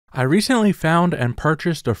I recently found and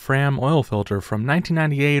purchased a Fram oil filter from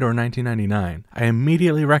 1998 or 1999. I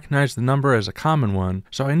immediately recognized the number as a common one,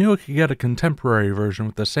 so I knew I could get a contemporary version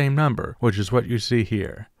with the same number, which is what you see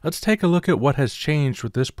here. Let's take a look at what has changed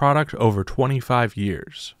with this product over 25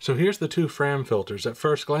 years. So here's the two Fram filters. At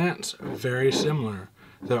first glance, very similar.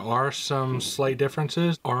 There are some slight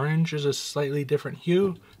differences. Orange is a slightly different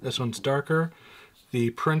hue. This one's darker.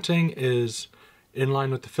 The printing is in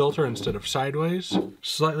line with the filter instead of sideways.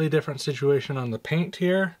 Slightly different situation on the paint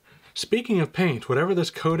here. Speaking of paint, whatever this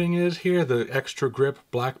coating is here, the extra grip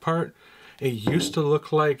black part, it used to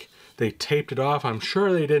look like they taped it off. I'm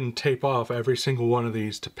sure they didn't tape off every single one of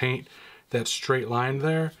these to paint that straight line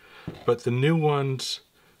there, but the new ones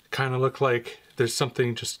kind of look like there's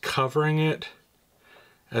something just covering it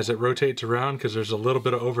as it rotates around because there's a little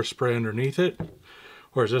bit of overspray underneath it,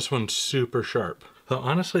 whereas this one's super sharp. So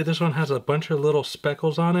honestly, this one has a bunch of little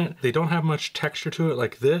speckles on it. They don't have much texture to it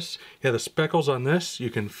like this. Yeah, the speckles on this, you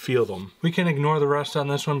can feel them. We can ignore the rust on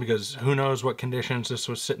this one because who knows what conditions this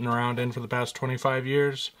was sitting around in for the past 25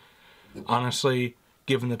 years. Honestly,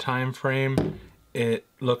 given the time frame, it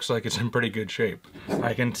looks like it's in pretty good shape.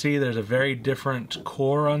 I can see there's a very different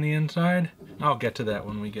core on the inside. I'll get to that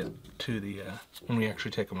when we get to the, when we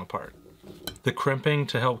actually take them apart. The crimping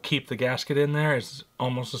to help keep the gasket in there is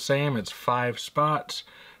almost the same. It's 5 spots.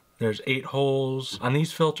 There's 8 holes. On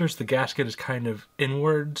these filters, the gasket is kind of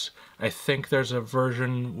inwards. I think there's a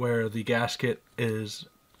version where the gasket is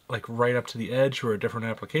like right up to the edge for a different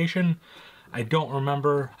application. I don't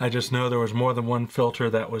remember. I just know there was more than one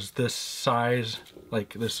filter that was this size,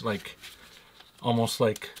 like this, like almost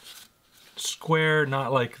like square,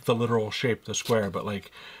 not like the literal shape of the square, but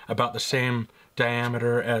like about the same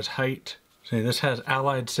diameter as height. See, this has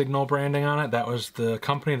Allied Signal branding on it. That was the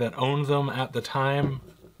company that owned them at the time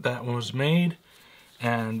that one was made.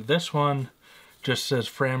 And this one just says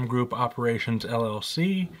Fram Group Operations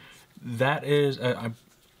LLC. That is,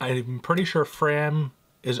 I'm pretty sure Fram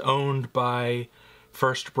is owned by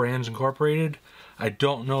First Brands Incorporated. I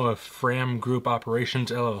don't know if Fram Group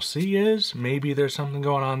Operations LLC is. Maybe there's something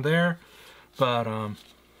going on there. But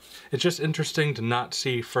it's just interesting to not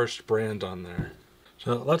see First Brand on there.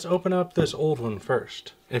 So let's open up this old one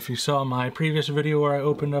first. If you saw my previous video where I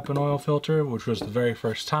opened up an oil filter, which was the very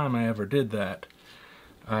first time I ever did that,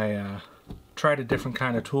 I tried a different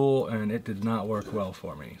kind of tool and it did not work well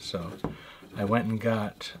for me. So I went and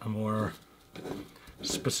got a more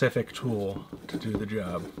specific tool to do the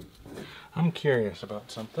job. I'm curious about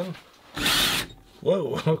something.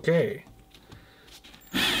 Whoa, okay.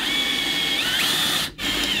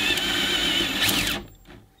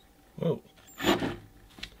 Whoa.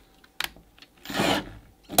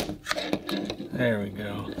 There we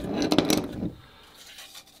go.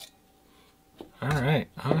 Alright,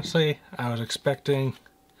 honestly, I was expecting,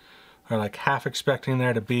 or like half expecting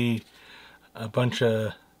there to be a bunch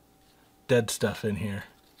of dead stuff in here.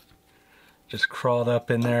 Just crawled up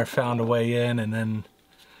in there, found a way in, and then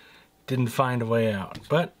didn't find a way out.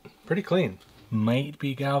 But pretty clean. Might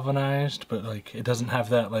be galvanized, but like it doesn't have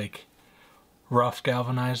that like rough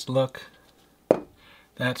galvanized look.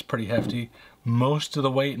 That's pretty hefty. Most of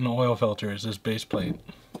the weight in the oil filter is this base plate.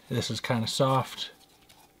 This is kind of soft.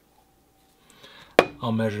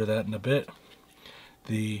 I'll measure that in a bit.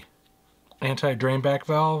 The anti-drain back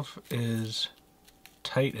valve is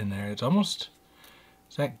tight in there. It's almost,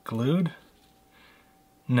 is that glued?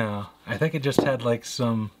 No, I think it just had like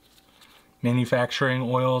some manufacturing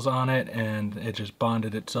oils on it and it just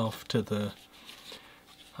bonded itself to the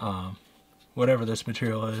whatever this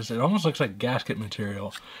material is. It almost looks like gasket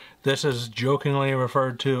material. This is jokingly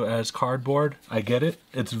referred to as cardboard. I get it.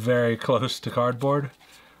 It's very close to cardboard,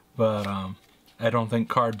 but I don't think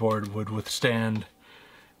cardboard would withstand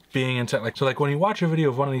being inside. Like, so like when you watch a video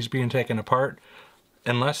of one of these being taken apart,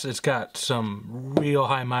 unless it's got some real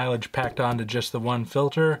high mileage packed onto just the one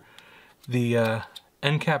filter, the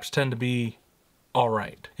end caps tend to be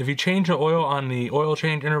alright. If you change the oil on the oil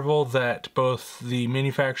change interval that both the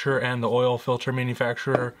manufacturer and the oil filter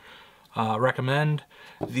manufacturer recommend,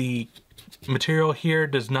 the material here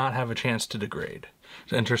does not have a chance to degrade.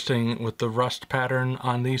 It's interesting with the rust pattern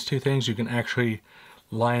on these two things, you can actually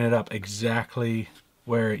line it up exactly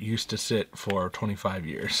where it used to sit for 25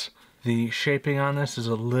 years. The shaping on this is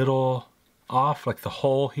a little off, like the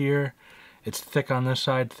hole here. It's thick on this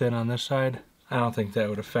side, thin on this side. I don't think that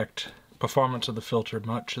would affect performance of the filter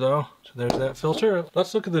much though. So there's that filter.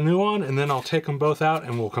 Let's look at the new one and then I'll take them both out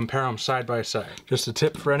and we'll compare them side by side. Just a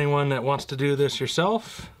tip for anyone that wants to do this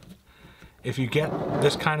yourself. If you get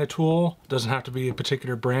this kind of tool, doesn't have to be a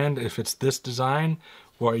particular brand, if it's this design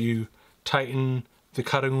where you tighten the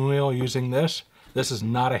cutting wheel using this, This is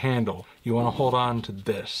not a handle. You want to hold on to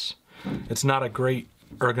this. It's not a great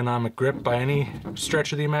ergonomic grip by any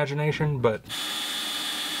stretch of the imagination, but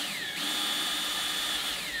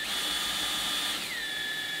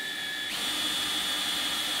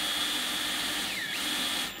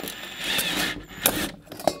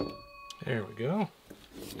there we go.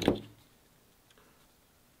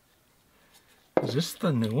 Is this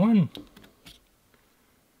the new one?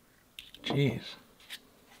 Jeez.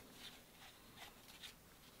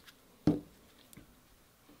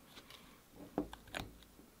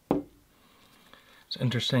 It's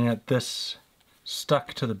interesting that this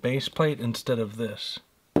stuck to the base plate instead of this.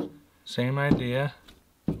 Same idea.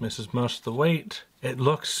 Misses most of the weight. It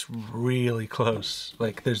looks really close.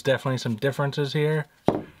 Like, there's definitely some differences here.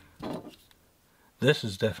 This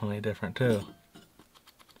is definitely different too.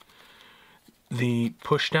 The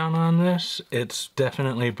push down on this, it's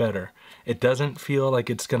definitely better. It doesn't feel like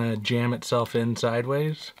it's gonna jam itself in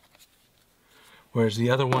sideways, whereas the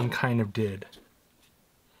other one kind of did.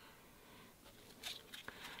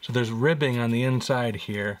 So there's ribbing on the inside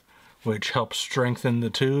here, which helps strengthen the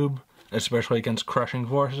tube, especially against crushing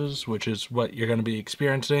forces, which is what you're gonna be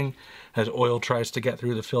experiencing as oil tries to get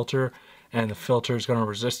through the filter, and the filter is gonna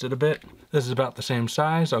resist it a bit. This is about the same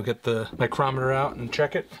size. I'll get the micrometer out and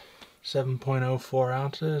check it. 7.04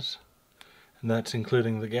 ounces, and that's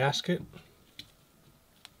including the gasket.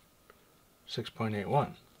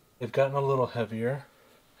 6.81. They've gotten a little heavier.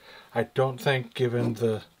 I don't think, given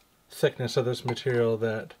the thickness of this material,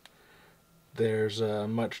 that there's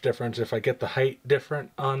much difference. If I get the height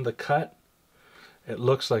different on the cut, it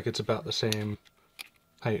looks like it's about the same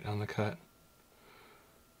height on the cut.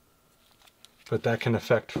 But that can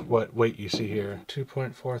affect what weight you see here.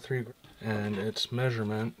 2.43, and its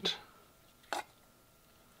measurement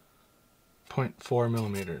 0.4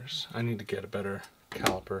 millimeters. I need to get a better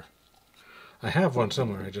caliper. I have one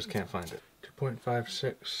somewhere, I just can't find it.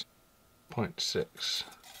 2.56, 0.6.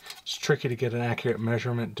 It's tricky to get an accurate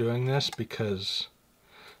measurement doing this because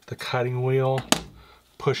the cutting wheel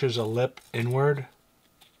pushes a lip inward,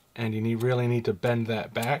 and you really need to bend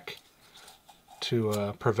that back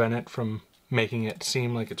to prevent it from making it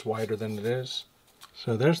seem like it's wider than it is.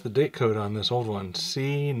 So there's the date code on this old one,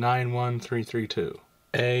 C91332,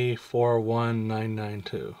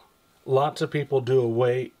 A41992. Lots of people do a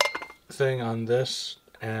weight thing on this,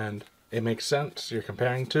 and it makes sense. You're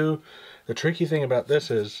comparing two. The tricky thing about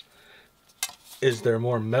this is there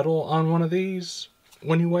more metal on one of these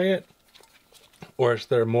when you weigh it? Or is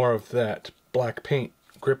there more of that black paint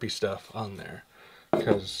grippy stuff on there?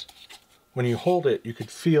 Because when you hold it, you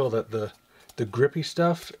could feel that the grippy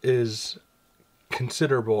stuff is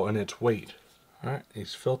considerable in its weight. Alright,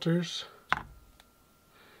 these filters.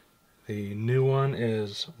 The new one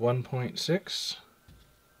is 1.6.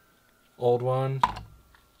 Old one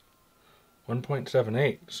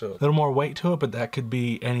 1.78. So a little more weight to it, but that could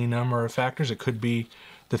be any number of factors. It could be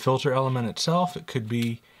the filter element itself. It could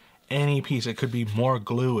be any piece. It could be more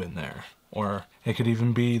glue in there. Or it could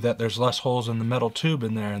even be that there's less holes in the metal tube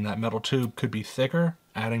in there, and that metal tube could be thicker,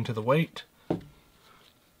 adding to the weight. I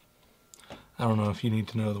don't know if you need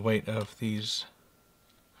to know the weight of these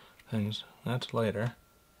things. That's later.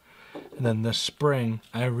 And then this spring,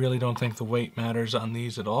 I really don't think the weight matters on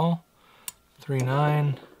these at all.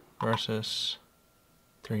 3.9 versus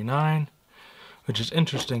 3.9, which is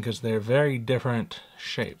interesting because they're very different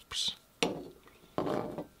shapes.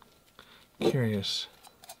 Curious.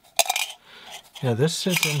 Yeah, this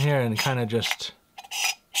sits in here and kind of just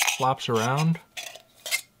flops around.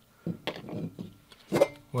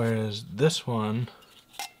 Whereas this one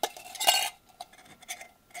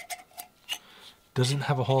doesn't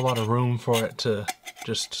have a whole lot of room for it to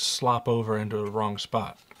just slop over into the wrong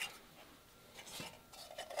spot.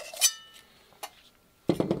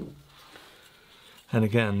 And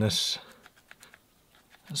again, this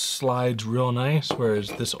slides real nice,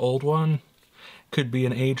 whereas this old one could be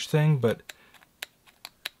an age thing, but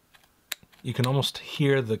you can almost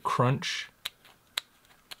hear the crunch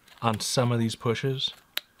on some of these pushes.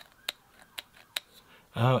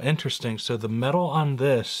 Oh, interesting. So the metal on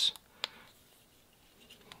this...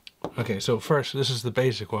 Okay, so first, this is the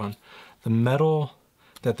basic one. The metal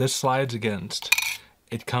that this slides against,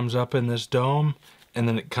 it comes up in this dome, and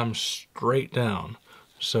then it comes straight down.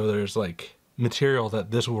 So there's like material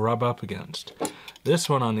that this will rub up against. This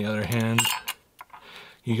one, on the other hand,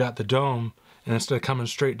 you got the dome, and instead of coming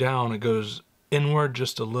straight down, it goes inward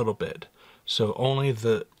just a little bit. So only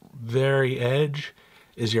the very edge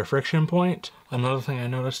is your friction point. Another thing I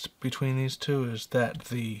noticed between these two is that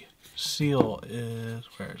the seal is,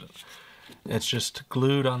 where is it? It's just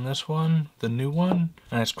glued on this one, the new one,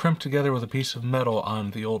 and it's crimped together with a piece of metal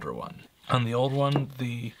on the older one. On the old one,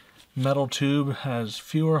 the metal tube has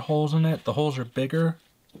fewer holes in it. The holes are bigger,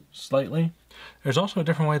 slightly. There's also a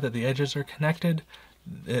different way that the edges are connected.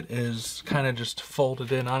 It is kind of just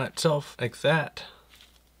folded in on itself like that.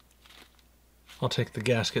 I'll take the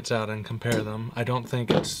gaskets out and compare them. I don't think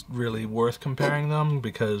it's really worth comparing them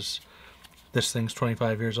because this thing's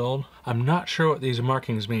 25 years old. I'm not sure what these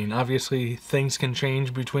markings mean. Obviously, things can change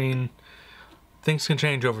over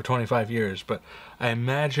 25 years, but I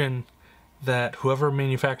imagine that whoever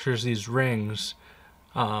manufactures these rings,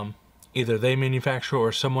 either they manufacture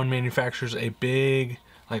or someone manufactures a big,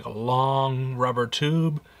 like a long rubber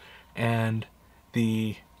tube, and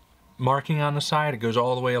the marking on the side, it goes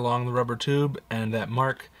all the way along the rubber tube, and that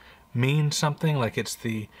mark means something, like it's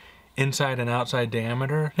the inside and outside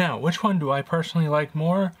diameter. Now, which one do I personally like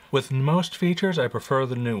more? With most features, I prefer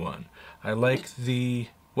the new one. I like the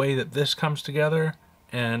way that this comes together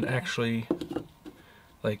and actually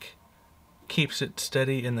like keeps it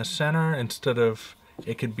steady in the center instead of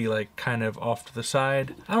it could be like kind of off to the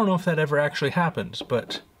side. I don't know if that ever actually happens,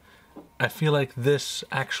 but I feel like this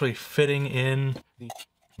actually fitting in the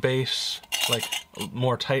base like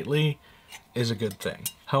more tightly is a good thing.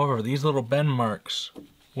 However, these little bend marks,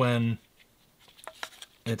 when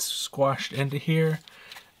it's squashed into here,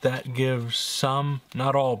 that gives some,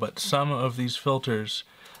 not all, but some of these filters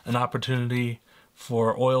an opportunity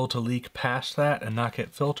for oil to leak past that and not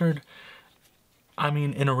get filtered. I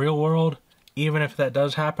mean, in a real world, even if that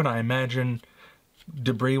does happen, I imagine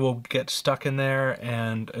debris will get stuck in there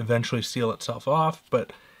and eventually seal itself off,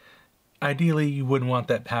 but ideally you wouldn't want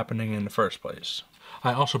that happening in the first place.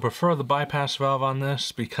 I also prefer the bypass valve on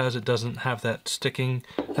this because it doesn't have that sticking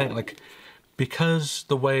thing. Like, because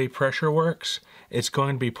the way pressure works, it's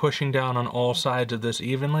going to be pushing down on all sides of this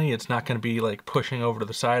evenly. It's not going to be like pushing over to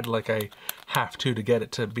the side like I have to get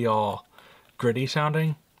it to be all gritty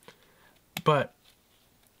sounding. But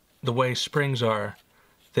the way springs are,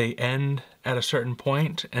 they end at a certain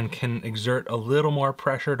point and can exert a little more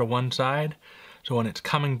pressure to one side. So when it's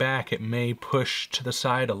coming back, it may push to the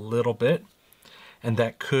side a little bit, and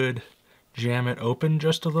that could jam it open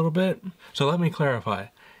just a little bit. So let me clarify.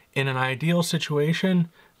 In an ideal situation,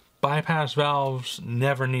 bypass valves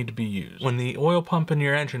never need to be used. When the oil pump in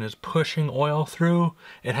your engine is pushing oil through,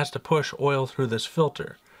 it has to push oil through this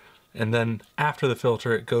filter. And then after the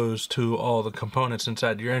filter, it goes to all the components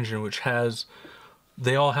inside your engine, which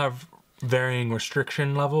they all have varying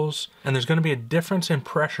restriction levels. And there's going to be a difference in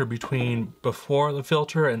pressure between before the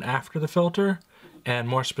filter and after the filter, and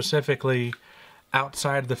more specifically,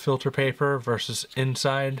 outside the filter paper versus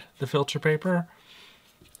inside the filter paper.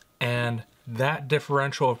 And that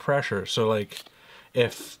differential of pressure, so like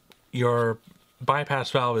if your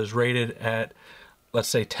bypass valve is rated at, let's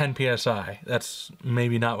say 10 psi, that's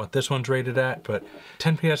maybe not what this one's rated at, but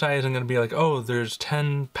 10 psi isn't going to be like, oh, there's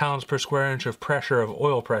 10 pounds per square inch of pressure, of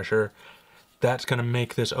oil pressure, that's going to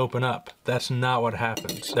make this open up. That's not what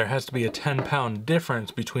happens. There has to be a 10-pound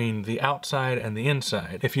difference between the outside and the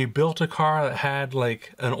inside. If you built a car that had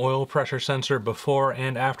like an oil pressure sensor before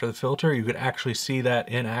and after the filter, you could actually see that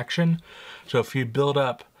in action. So if you build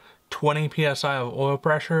up 20 psi of oil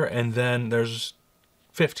pressure and then there's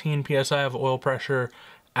 15 psi of oil pressure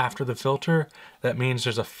after the filter, that means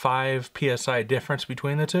there's a 5 psi difference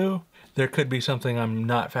between the two. There could be something I'm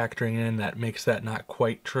not factoring in that makes that not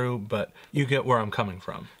quite true, but you get where I'm coming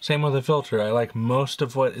from. Same with the filter. I like most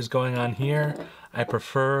of what is going on here. I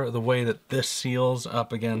prefer the way that this seals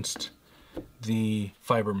up against the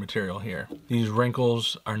fiber material here. These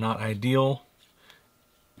wrinkles are not ideal.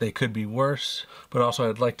 They could be worse, but also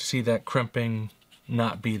I'd like to see that crimping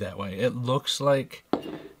not be that way. It looks like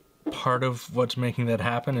part of what's making that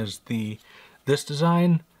happen is this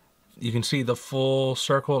design. You can see the full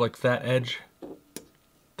circle, like that edge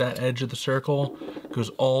of the circle goes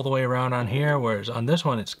all the way around on here, whereas on this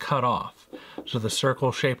one it's cut off. So the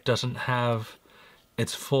circle shape doesn't have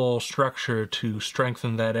its full structure to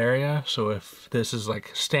strengthen that area. So if this is like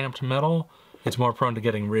stamped metal, it's more prone to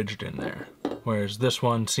getting ridged in there. Whereas this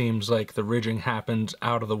one seems like the ridging happens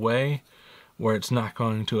out of the way, where it's not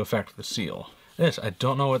going to affect the seal. I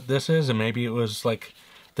don't know what this is, and maybe it was like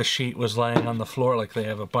the sheet was laying on the floor, like they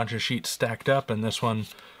have a bunch of sheets stacked up and this one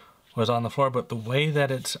was on the floor, but the way that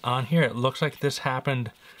it's on here, it looks like this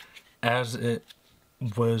happened as it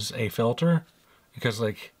was a filter, because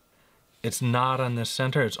like it's not on this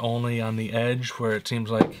center, it's only on the edge where it seems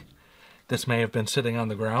like this may have been sitting on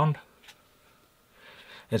the ground.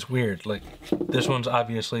 It's weird. Like, this one's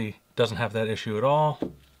obviously doesn't have that issue at all.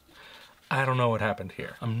 I don't know what happened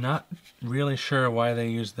here. I'm not really sure why they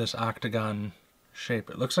used this octagon shape.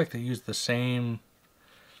 It looks like they used the same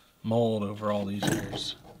mold over all these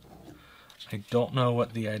years. I don't know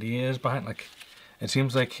what the idea is behind, like, it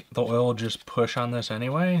seems like the oil will just push on this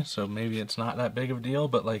anyway, so maybe it's not that big of a deal,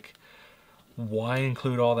 but like, why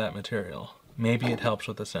include all that material? Maybe it helps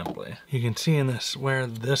with assembly. You can see in this where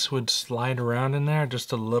this would slide around in there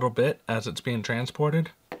just a little bit as it's being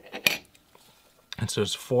transported. And so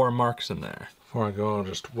there's 4 marks in there. Before I go, I'll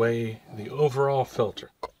just weigh the overall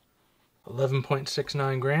filter.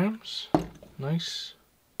 11.69 grams. Nice.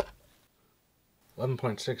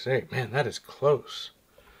 11.68. Man, that is close.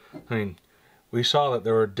 I mean, we saw that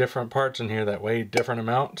there were different parts in here that weighed different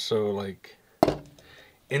amounts, so like,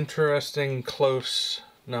 interesting close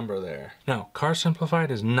number there. Now, Car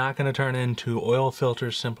Simplified is not going to turn into Oil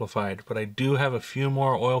Filters Simplified, but I do have a few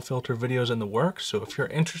more oil filter videos in the works, so if you're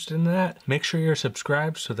interested in that, make sure you're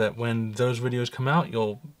subscribed so that when those videos come out,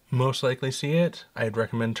 you'll most likely see it. I'd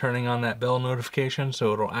recommend turning on that bell notification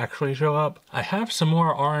so it'll actually show up. I have some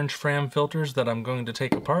more orange Fram filters that I'm going to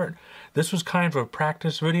take apart. This was kind of a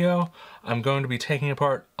practice video. I'm going to be taking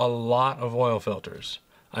apart a lot of oil filters.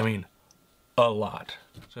 I mean, a lot.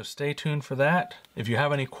 So stay tuned for that. If you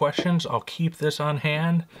have any questions, I'll keep this on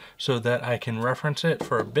hand so that I can reference it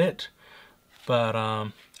for a bit. But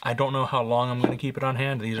I don't know how long I'm going to keep it on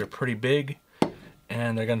hand. These are pretty big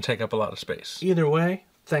and they're going to take up a lot of space. Either way,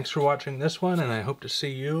 thanks for watching this one, and I hope to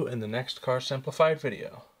see you in the next Car Simplified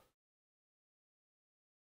video.